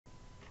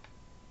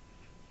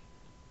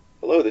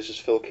Hello, this is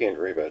Phil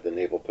Candreva at the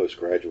Naval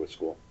Postgraduate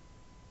School.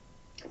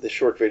 This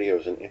short video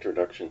is an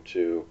introduction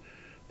to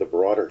the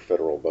broader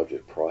federal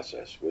budget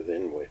process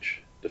within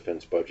which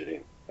defense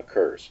budgeting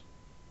occurs.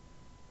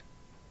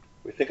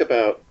 We think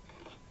about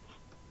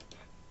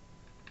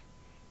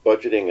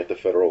budgeting at the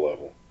federal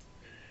level.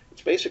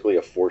 It's basically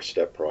a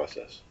four-step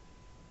process.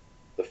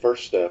 The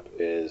first step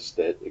is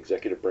that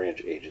executive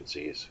branch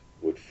agencies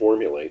would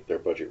formulate their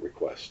budget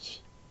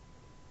requests.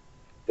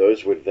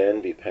 Those would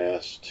then be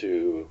passed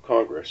to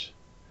Congress,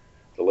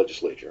 the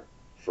legislature,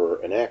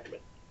 for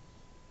enactment,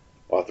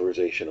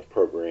 authorization of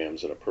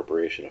programs, and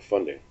appropriation of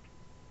funding.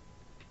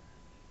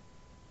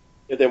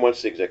 And then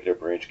once the executive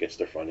branch gets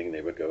their funding,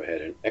 they would go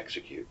ahead and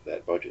execute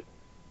that budget.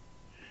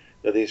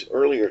 Now, these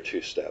earlier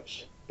two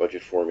steps,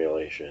 budget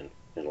formulation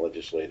and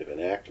legislative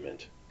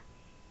enactment,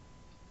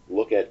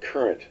 look at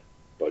current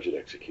budget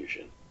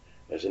execution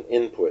as an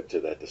input to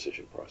that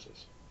decision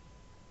process.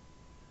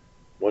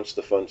 Once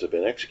the funds have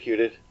been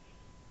executed,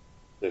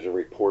 there's a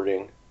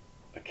reporting,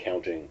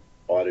 accounting,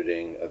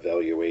 auditing,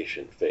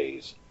 evaluation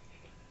phase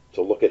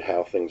to look at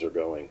how things are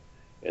going,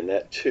 and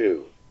that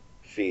too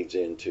feeds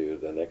into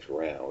the next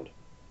round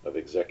of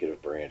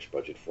executive branch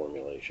budget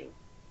formulation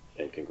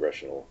and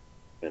congressional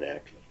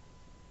enactment.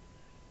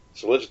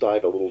 So let's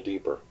dive a little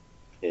deeper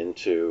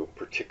into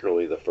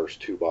particularly the first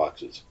two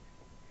boxes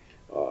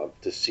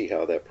to see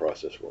how that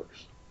process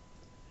works.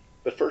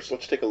 But first,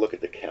 let's take a look at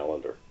the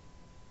calendar.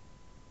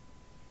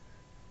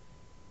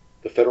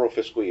 The federal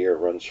fiscal year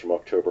runs from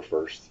October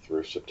 1st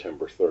through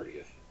September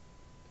 30th.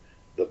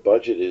 The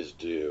budget is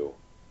due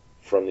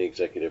from the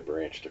executive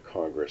branch to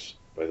Congress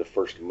by the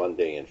first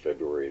Monday in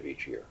February of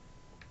each year.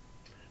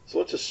 So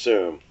let's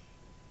assume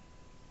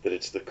that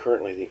it's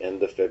currently the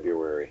end of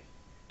February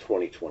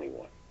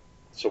 2021.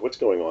 So what's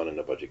going on in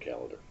the budget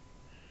calendar?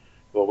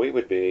 Well, we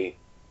would be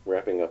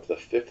wrapping up the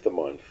fifth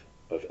month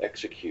of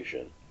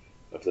execution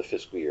of the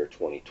fiscal year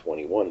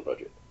 2021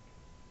 budget.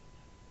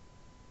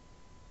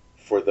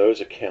 For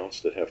those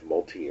accounts that have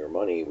multi-year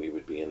money, we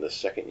would be in the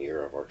second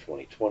year of our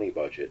 2020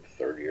 budget,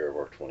 third year of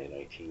our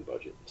 2019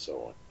 budget, and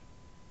so on.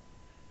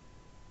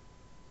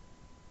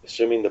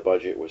 Assuming the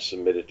budget was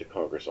submitted to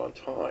Congress on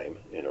time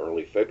in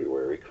early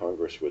February,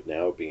 Congress would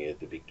now be at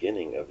the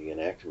beginning of the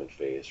enactment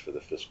phase for the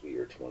fiscal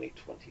year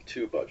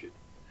 2022 budget,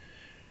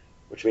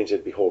 which means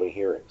they'd be holding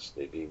hearings.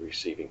 They'd be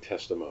receiving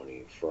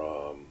testimony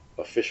from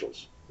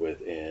officials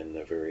within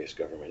the various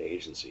government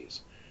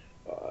agencies,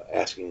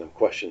 asking them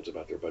questions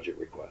about their budget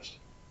request.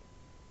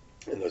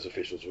 And those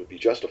officials would be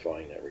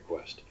justifying that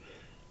request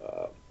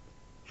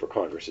for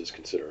Congress's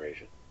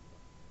consideration.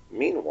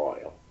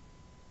 Meanwhile,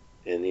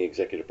 in the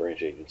executive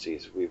branch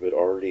agencies, we would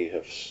already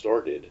have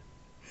started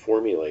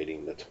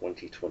formulating the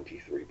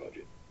 2023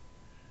 budget.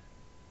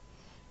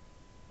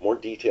 More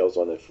details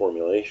on that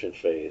formulation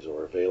phase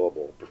are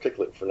available,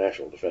 particularly for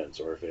national defense,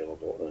 are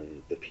available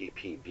in the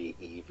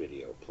PPBE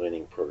video,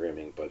 Planning,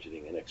 Programming,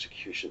 Budgeting, and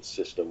Execution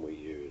System we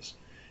use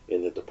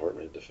in the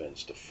Department of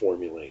Defense to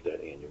formulate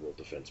that annual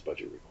defense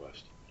budget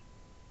request.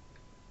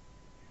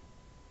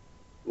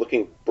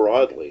 Looking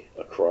broadly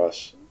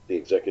across the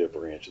executive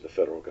branch of the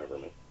federal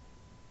government,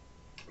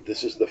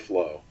 this is the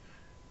flow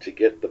to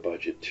get the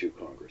budget to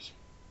Congress.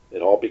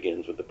 It all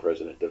begins with the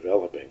president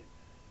developing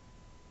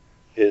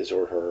his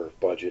or her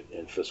budget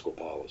and fiscal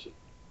policy.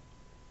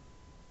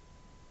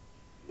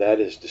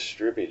 That is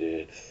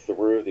distributed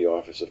through the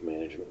Office of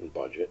Management and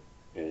Budget,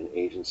 an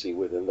agency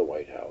within the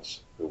White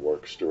House who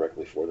works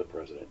directly for the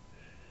president,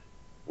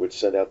 would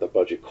send out the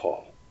budget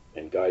call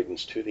and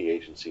guidance to the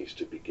agencies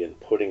to begin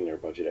putting their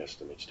budget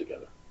estimates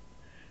together.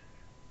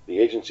 The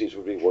agencies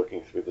would be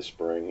working through the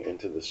spring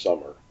into the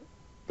summer,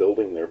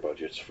 building their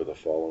budgets for the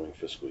following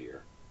fiscal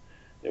year,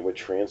 and would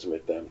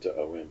transmit them to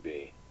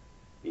OMB,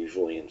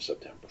 usually in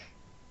September.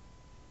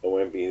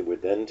 OMB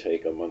would then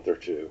take a month or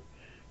two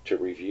to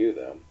review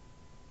them,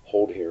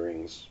 hold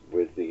hearings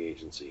with the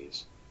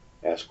agencies,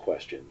 ask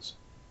questions,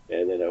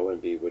 and then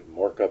OMB would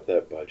mark up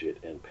that budget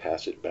and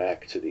pass it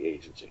back to the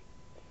agency.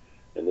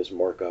 And this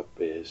markup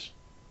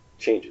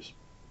changes,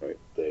 right?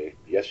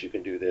 Yes, you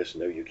can do this,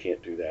 no, you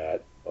can't do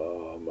that.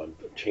 I'm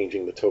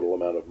changing the total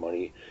amount of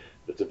money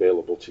that's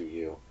available to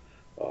you,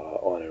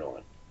 on and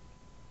on.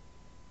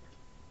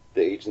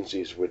 The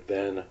agencies would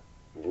then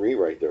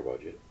rewrite their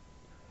budget,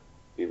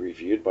 be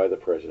reviewed by the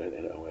president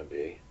and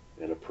OMB,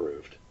 and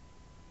approved.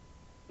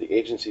 The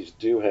agencies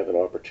do have an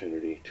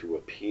opportunity to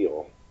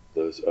appeal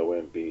those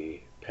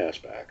OMB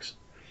passbacks,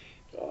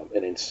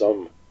 and in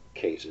some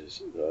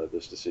cases,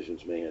 those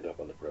decisions may end up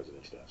on the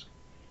president's desk.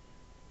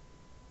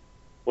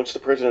 Once the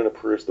president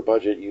approves the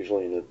budget,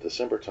 usually in the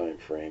December time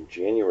frame,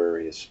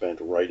 January is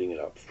spent writing it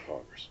up for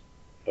Congress.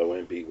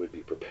 OMB would be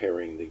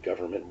preparing the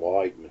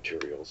government-wide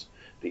materials.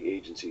 The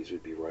agencies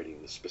would be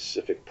writing the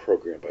specific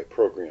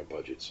program-by-program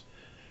budgets,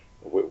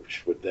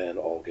 which would then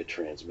all get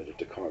transmitted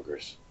to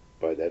Congress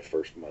by that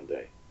first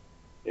Monday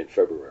in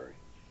February.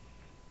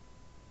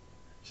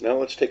 So now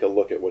let's take a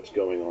look at what's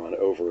going on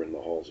over in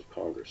the halls of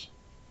Congress.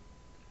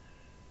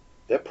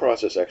 That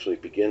process actually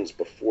begins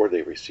before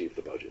they receive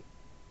the budget.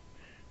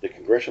 The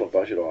Congressional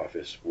Budget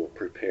Office will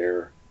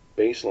prepare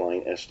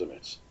baseline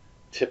estimates,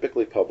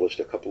 typically published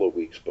a couple of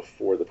weeks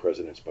before the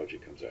president's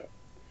budget comes out.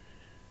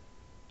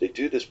 They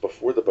do this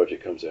before the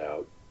budget comes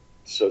out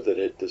so that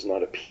it does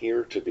not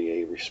appear to be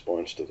a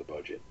response to the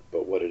budget,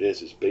 but what it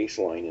is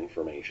baseline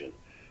information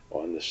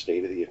on the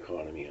state of the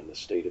economy, on the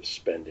state of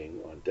spending,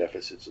 on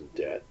deficits and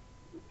debt,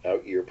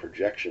 out-year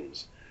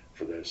projections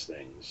for those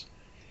things,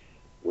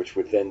 which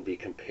would then be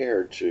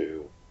compared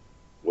to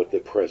what the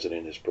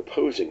president is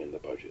proposing in the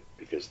budget,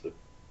 because the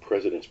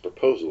president's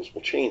proposals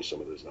will change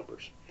some of those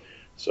numbers.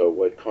 So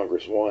what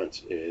Congress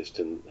wants is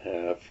to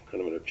have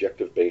kind of an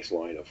objective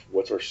baseline of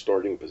what's our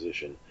starting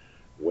position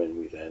when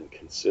we then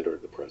consider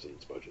the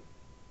president's budget.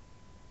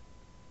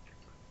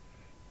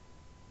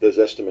 Those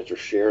estimates are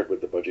shared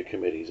with the budget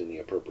committees and the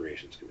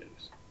appropriations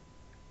committees.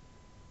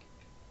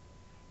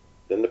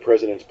 Then the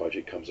president's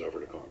budget comes over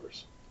to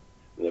Congress,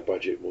 and the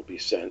budget will be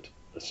sent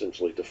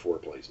essentially to four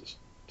places: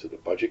 to the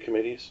budget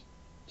committees,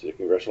 to the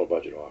Congressional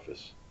Budget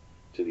Office,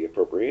 to the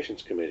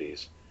appropriations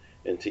committees,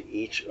 and to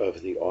each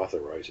of the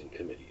authorizing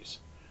committees.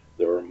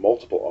 There are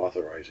multiple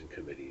authorizing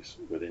committees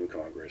within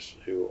Congress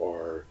who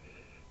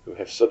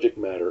have subject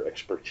matter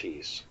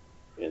expertise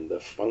in the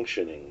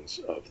functionings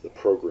of the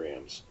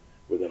programs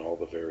within all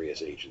the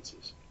various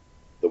agencies.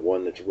 The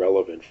one that's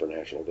relevant for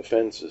national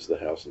defense is the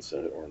House and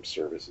Senate Armed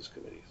Services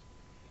Committees.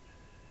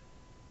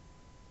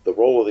 The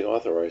role of the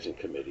authorizing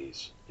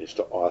committees is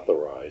to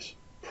authorize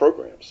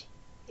programs.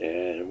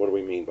 And what do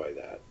we mean by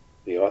that?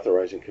 The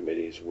authorizing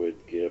committees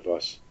would give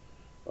us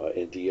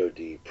in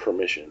DoD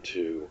permission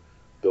to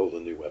build a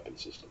new weapon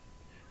system.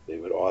 They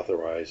would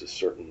authorize a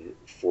certain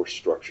force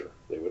structure.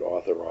 They would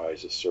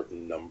authorize a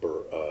certain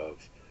number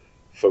of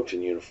folks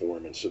in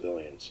uniform and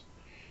civilians,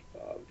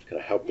 kind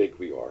of how big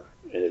we are,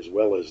 and as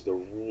well as the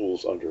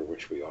rules under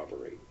which we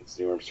operate. It's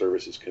the Armed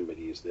Services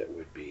Committees that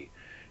would be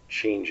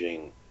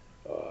changing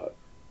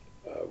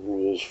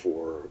rules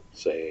for,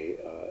 say,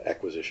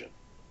 acquisition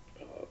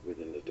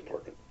within the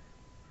department.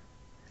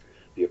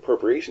 The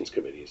appropriations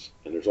committees,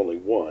 and there's only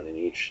one in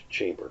each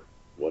chamber,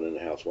 one in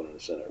the House, one in the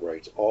Senate,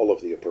 writes all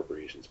of the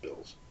appropriations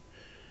bills.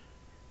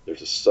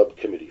 There's a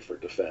subcommittee for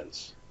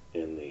defense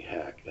in the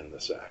HAC and the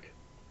SAC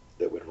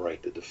that would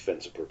write the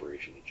defense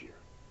appropriation each year.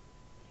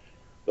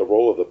 The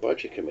role of the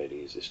budget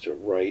committees is to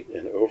write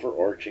an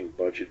overarching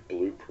budget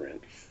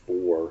blueprint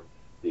for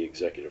the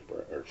executive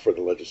or for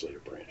the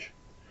legislative branch.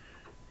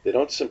 They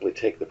don't simply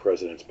take the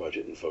president's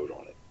budget and vote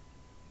on it.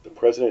 The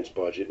president's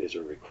budget is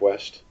a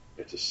request.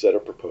 It's a set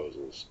of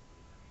proposals,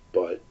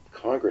 but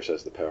Congress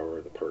has the power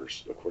of the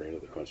purse according to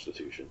the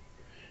Constitution.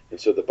 And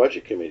so the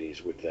budget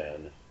committees would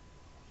then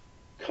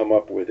come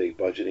up with a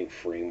budgeting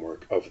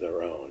framework of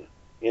their own,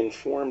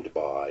 informed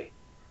by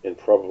and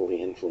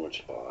probably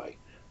influenced by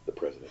the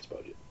president's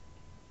budget.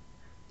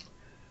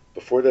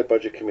 Before that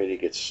budget committee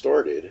gets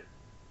started,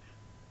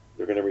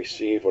 they're going to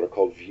receive what are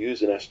called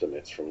views and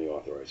estimates from the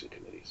authorizing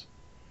committees.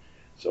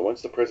 So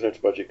once the president's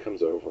budget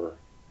comes over,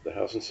 the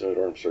House and Senate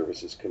Armed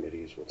Services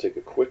Committees will take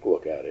a quick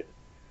look at it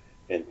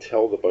and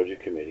tell the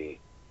budget committee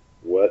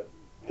what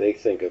they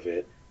think of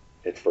it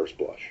at first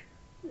blush.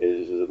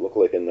 Does it look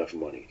like enough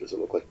money? Does it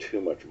look like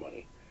too much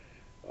money?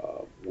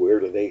 Where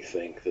do they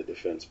think the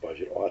defense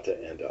budget ought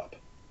to end up?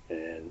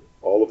 And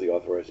all of the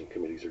authorizing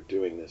committees are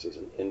doing this as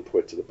an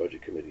input to the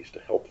budget committees to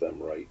help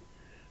them write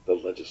the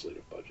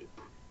legislative budget.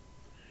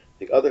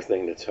 The other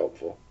thing that's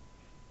helpful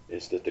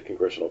is that the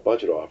Congressional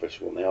Budget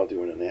Office will now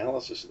do an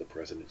analysis of the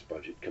president's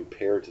budget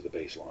compared to the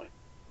baseline.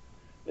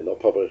 And they'll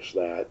publish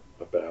that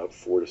about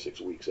 4 to 6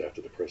 weeks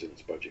after the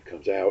president's budget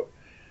comes out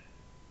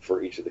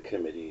for each of the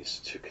committees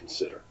to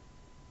consider.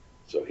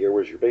 So here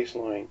was your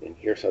baseline, and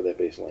here's how that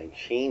baseline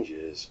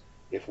changes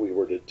if we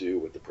were to do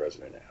what the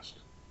president asked.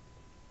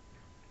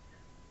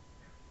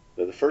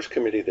 Now, the first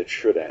committee that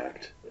should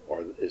act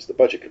is the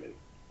Budget Committee.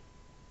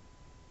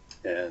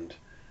 And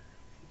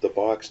the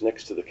box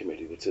next to the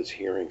committee that says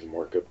hearings,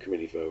 markup,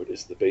 committee vote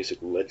is the basic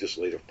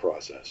legislative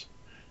process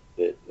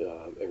that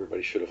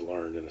everybody should have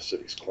learned in a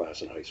civics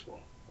class in high school.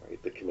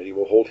 Right? The committee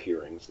will hold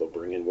hearings. They'll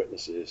bring in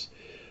witnesses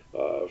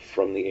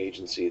from the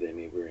agency. They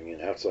may bring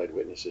in outside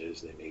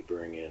witnesses. They may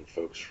bring in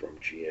folks from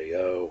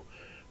GAO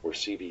or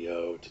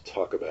CBO to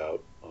talk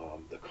about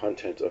the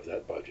content of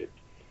that budget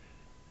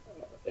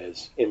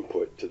as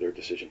input to their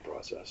decision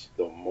process.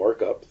 They'll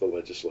mark up the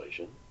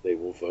legislation. They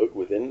will vote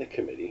within the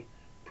committee,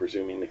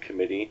 presuming the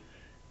committee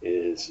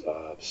is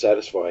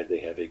satisfied they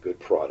have a good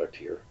product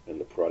here.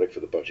 And the product for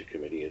the budget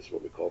committee is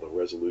what we call the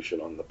resolution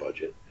on the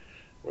budget,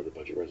 or the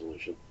budget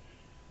resolution.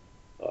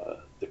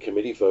 The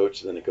committee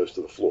votes, then it goes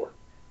to the floor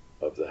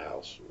of the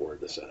House or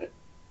the Senate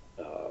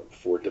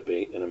for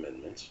debate and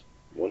amendments.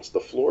 Once the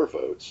floor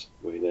votes,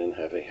 we then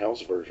have a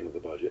House version of the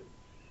budget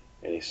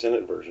and a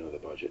Senate version of the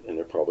budget, and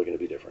they're probably going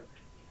to be different.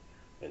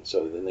 And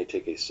so then they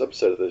take a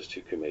subset of those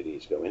two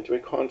committees, go into a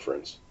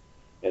conference,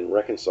 and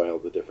reconcile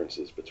the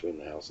differences between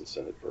the House and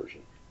Senate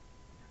version.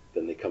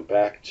 Then they come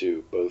back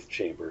to both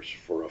chambers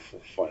for a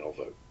final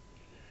vote.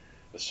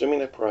 Assuming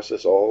that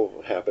process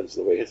all happens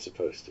the way it's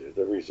supposed to,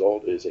 the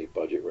result is a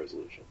budget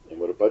resolution. And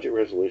what a budget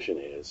resolution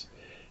is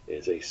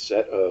a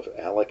set of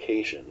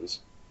allocations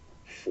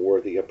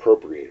for the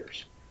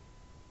appropriators.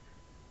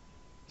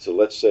 So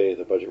let's say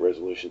the budget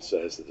resolution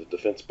says that the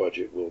defense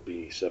budget will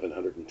be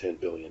 $710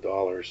 billion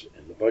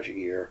in the budget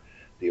year.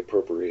 The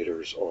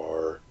appropriators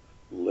are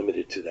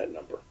limited to that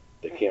number.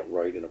 They can't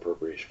write an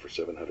appropriation for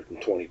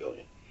 $720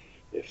 billion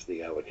if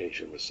the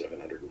allocation was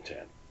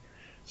 $710.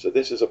 So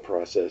this is a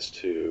process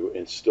to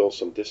instill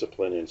some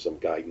discipline and some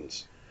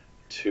guidance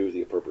to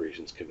the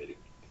Appropriations Committee.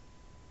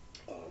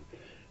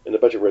 And the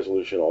budget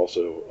resolution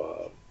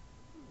also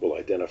will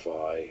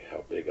identify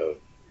how big a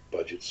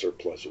budget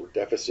surplus or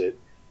deficit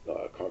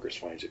Congress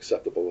finds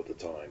acceptable at the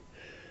time.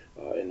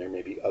 And there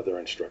may be other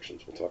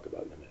instructions we'll talk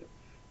about in a minute.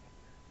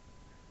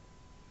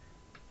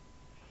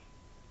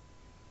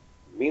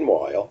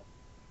 Meanwhile,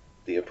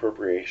 the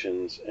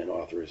Appropriations and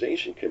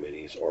Authorization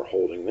Committees are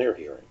holding their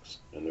hearings,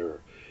 and they're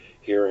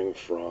hearing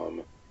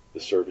from the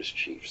service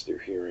chiefs, they're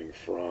hearing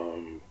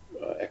from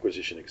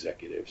acquisition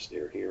executives,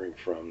 they're hearing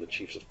from the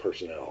chiefs of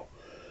personnel,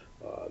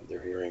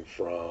 they're hearing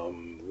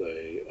from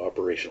the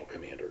operational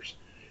commanders,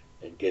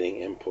 and getting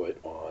input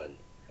on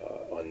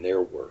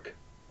their work,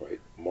 right?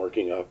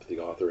 Marking up the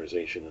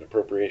authorization and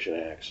appropriation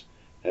acts,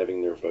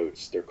 having their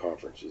votes, their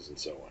conferences, and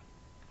so on.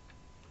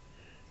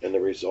 And the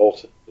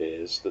result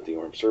is that the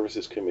Armed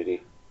Services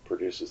Committee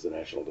produces the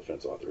National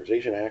Defense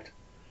Authorization Act,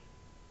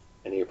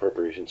 and the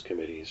Appropriations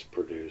Committees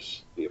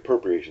produce the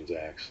Appropriations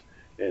Acts.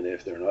 And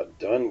if they're not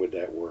done with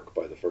that work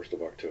by the 1st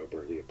of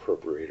October, the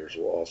appropriators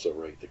will also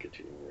write the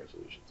continuing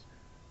resolutions.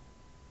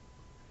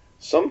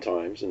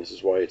 Sometimes, and this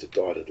is why it's a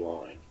dotted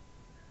line,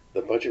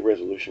 the budget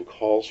resolution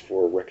calls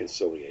for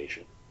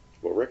reconciliation.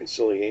 What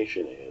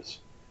reconciliation is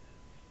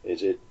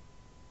it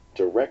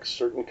directs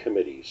certain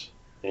committees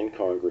in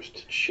Congress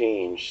to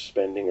change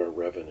spending or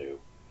revenue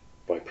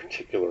by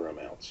particular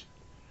amounts.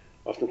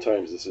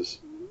 Oftentimes this is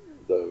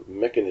the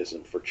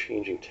mechanism for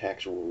changing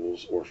tax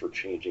rules or for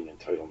changing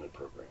entitlement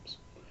programs.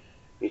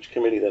 Each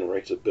committee then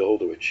writes a bill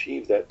to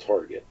achieve that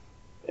target,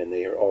 and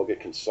they all get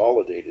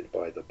consolidated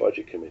by the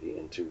Budget Committee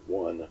into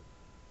one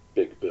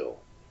big bill.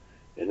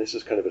 And this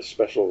is kind of a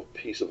special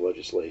piece of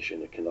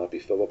legislation. It cannot be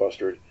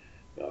filibustered.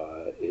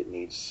 It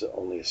needs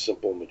only a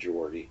simple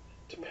majority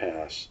to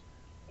pass,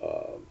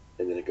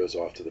 and then it goes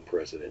off to the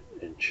president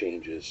and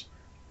changes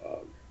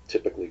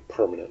typically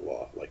permanent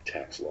law, like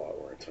tax law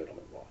or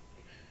entitlement law.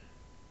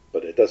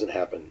 But it doesn't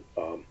happen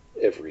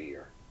every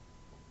year.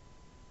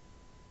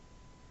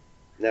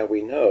 Now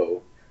we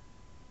know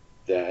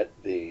that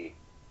the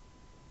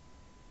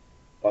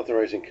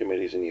authorizing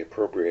committees and the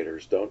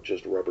appropriators don't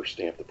just rubber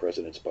stamp the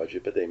president's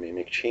budget, but they may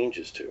make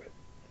changes to it.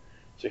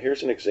 So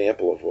here's an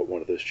example of what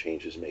one of those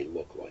changes may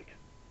look like.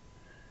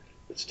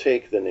 Let's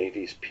take the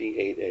Navy's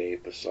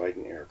P-8A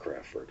Poseidon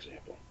aircraft, for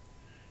example.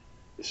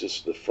 This is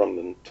from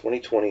the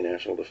 2020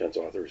 National Defense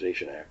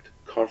Authorization Act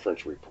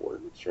conference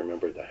report. So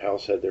remember, the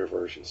House had their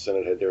version,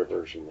 Senate had their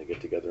version. They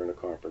get together in a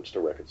conference to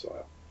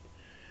reconcile.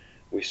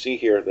 We see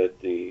here that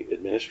the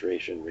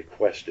administration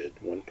requested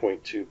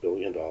 $1.2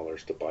 billion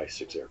to buy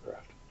 6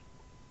 aircraft.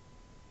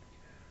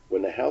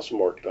 When the House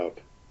marked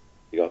up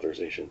the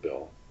authorization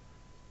bill,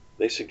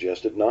 they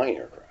suggested 9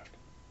 aircraft.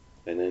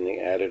 And then they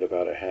added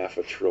about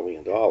 $500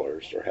 billion, or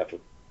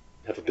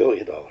half a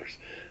billion dollars,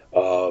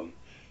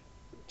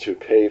 to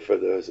pay for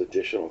those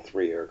additional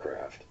 3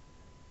 aircraft.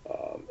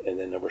 And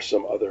then there were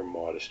some other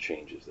modest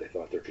changes. They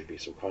thought there could be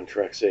some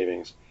contract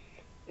savings,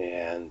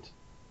 and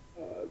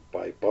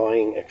by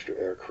buying extra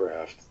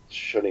aircraft,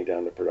 shutting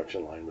down the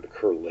production line would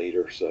occur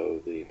later, so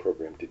the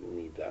program didn't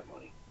need that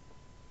money.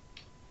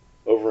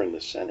 Over in the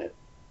Senate,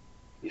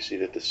 you see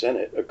that the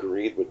Senate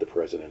agreed with the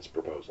president's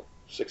proposal,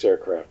 6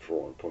 aircraft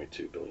for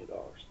 $1.2 billion.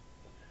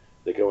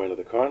 They go into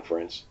the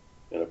conference,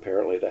 and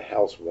apparently the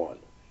House won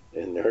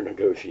in their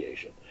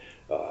negotiation.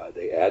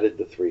 They added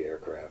the 3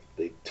 aircraft.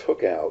 They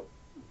took out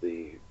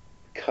the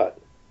cut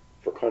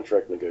for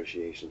contract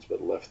negotiations,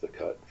 but left the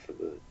cut for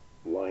the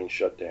line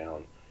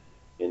shutdown.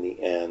 In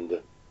the end,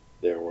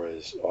 there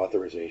was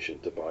authorization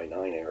to buy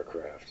 9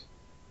 aircraft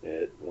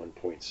at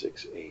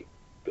 $1.68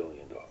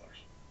 billion.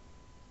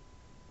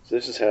 So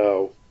this is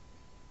how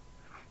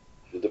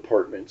the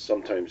department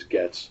sometimes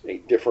gets a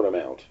different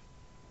amount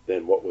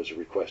than what was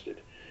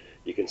requested.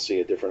 You can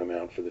see a different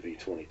amount for the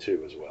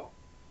V-22 as well.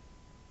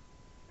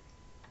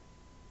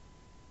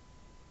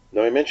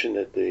 Now, I mentioned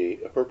that the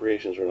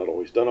appropriations are not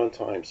always done on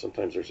time.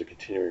 Sometimes there's a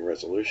continuing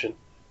resolution.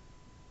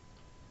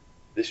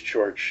 This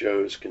chart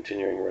shows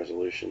continuing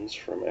resolutions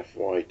from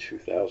FY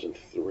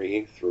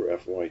 2003 through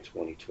FY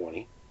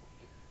 2020.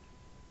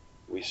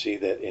 We see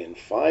that in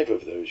 5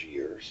 of those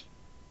years,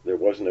 there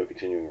was no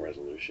continuing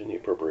resolution. The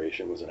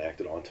appropriation was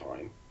enacted on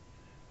time.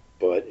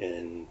 But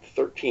in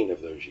 13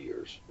 of those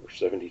years, or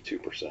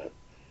 72%,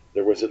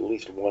 there was at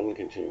least 1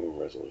 continuing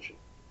resolution.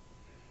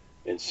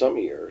 In some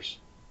years,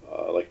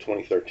 like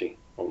 2013,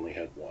 only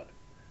had 1.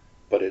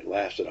 But it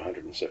lasted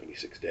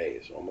 176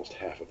 days, almost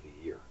half of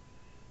the year.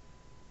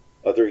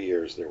 Other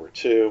years there were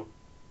 2.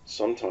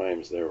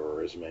 Sometimes there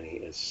were as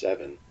many as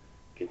 7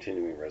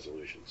 continuing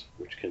resolutions,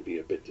 which can be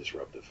a bit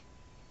disruptive.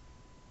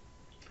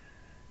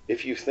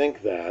 If you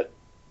think that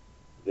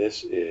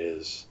this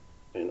is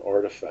an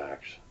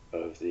artifact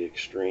of the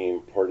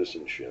extreme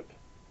partisanship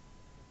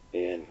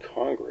in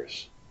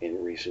Congress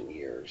in recent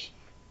years,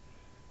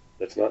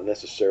 that's not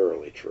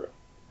necessarily true.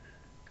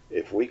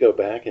 If we go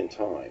back in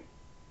time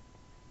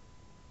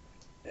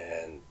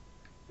and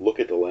look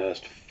at the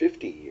last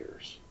 50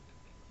 years,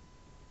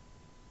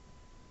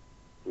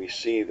 we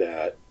see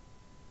that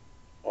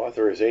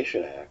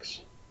authorization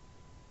acts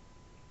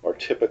are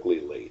typically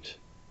late.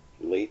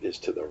 Late is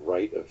to the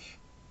right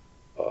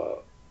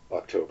of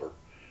October,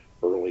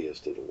 early is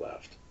to the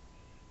left.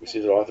 We see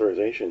that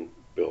authorization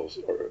bills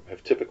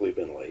have typically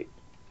been late,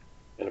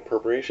 and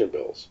appropriation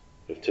bills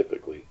have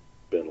typically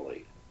been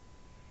late.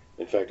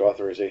 In fact,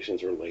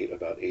 authorizations are late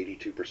about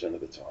 82%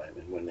 of the time,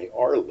 and when they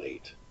are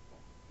late,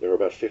 they're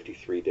about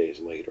 53 days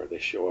late, or they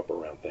show up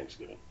around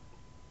Thanksgiving.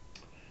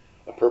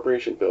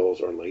 Appropriation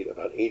bills are late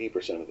about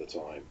 80% of the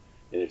time,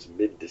 and it's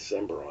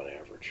mid-December on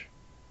average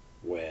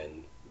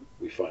when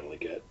we finally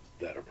get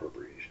that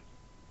appropriation.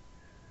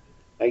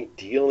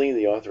 Ideally,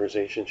 the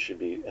authorization should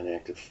be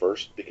enacted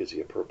first because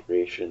the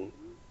appropriation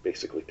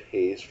basically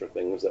pays for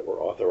things that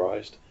were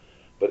authorized.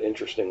 But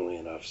interestingly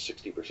enough,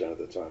 60% of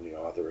the time the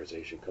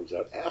authorization comes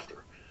out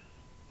after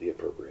the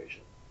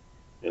appropriation.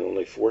 And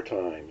only 4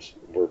 times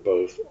were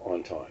both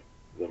on time.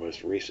 The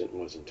most recent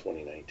was in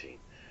 2019.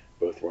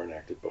 Both were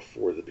enacted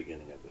before the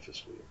beginning of the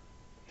fiscal year.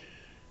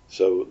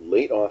 So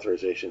late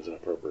authorizations and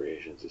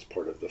appropriations is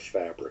part of the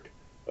fabric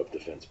of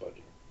defense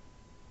budgeting.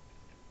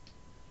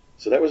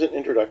 So that was an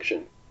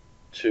introduction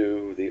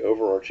to the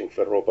overarching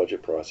federal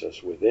budget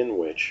process within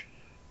which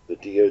the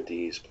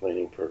DoD's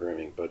planning,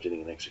 programming,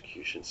 budgeting, and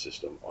execution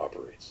system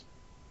operates.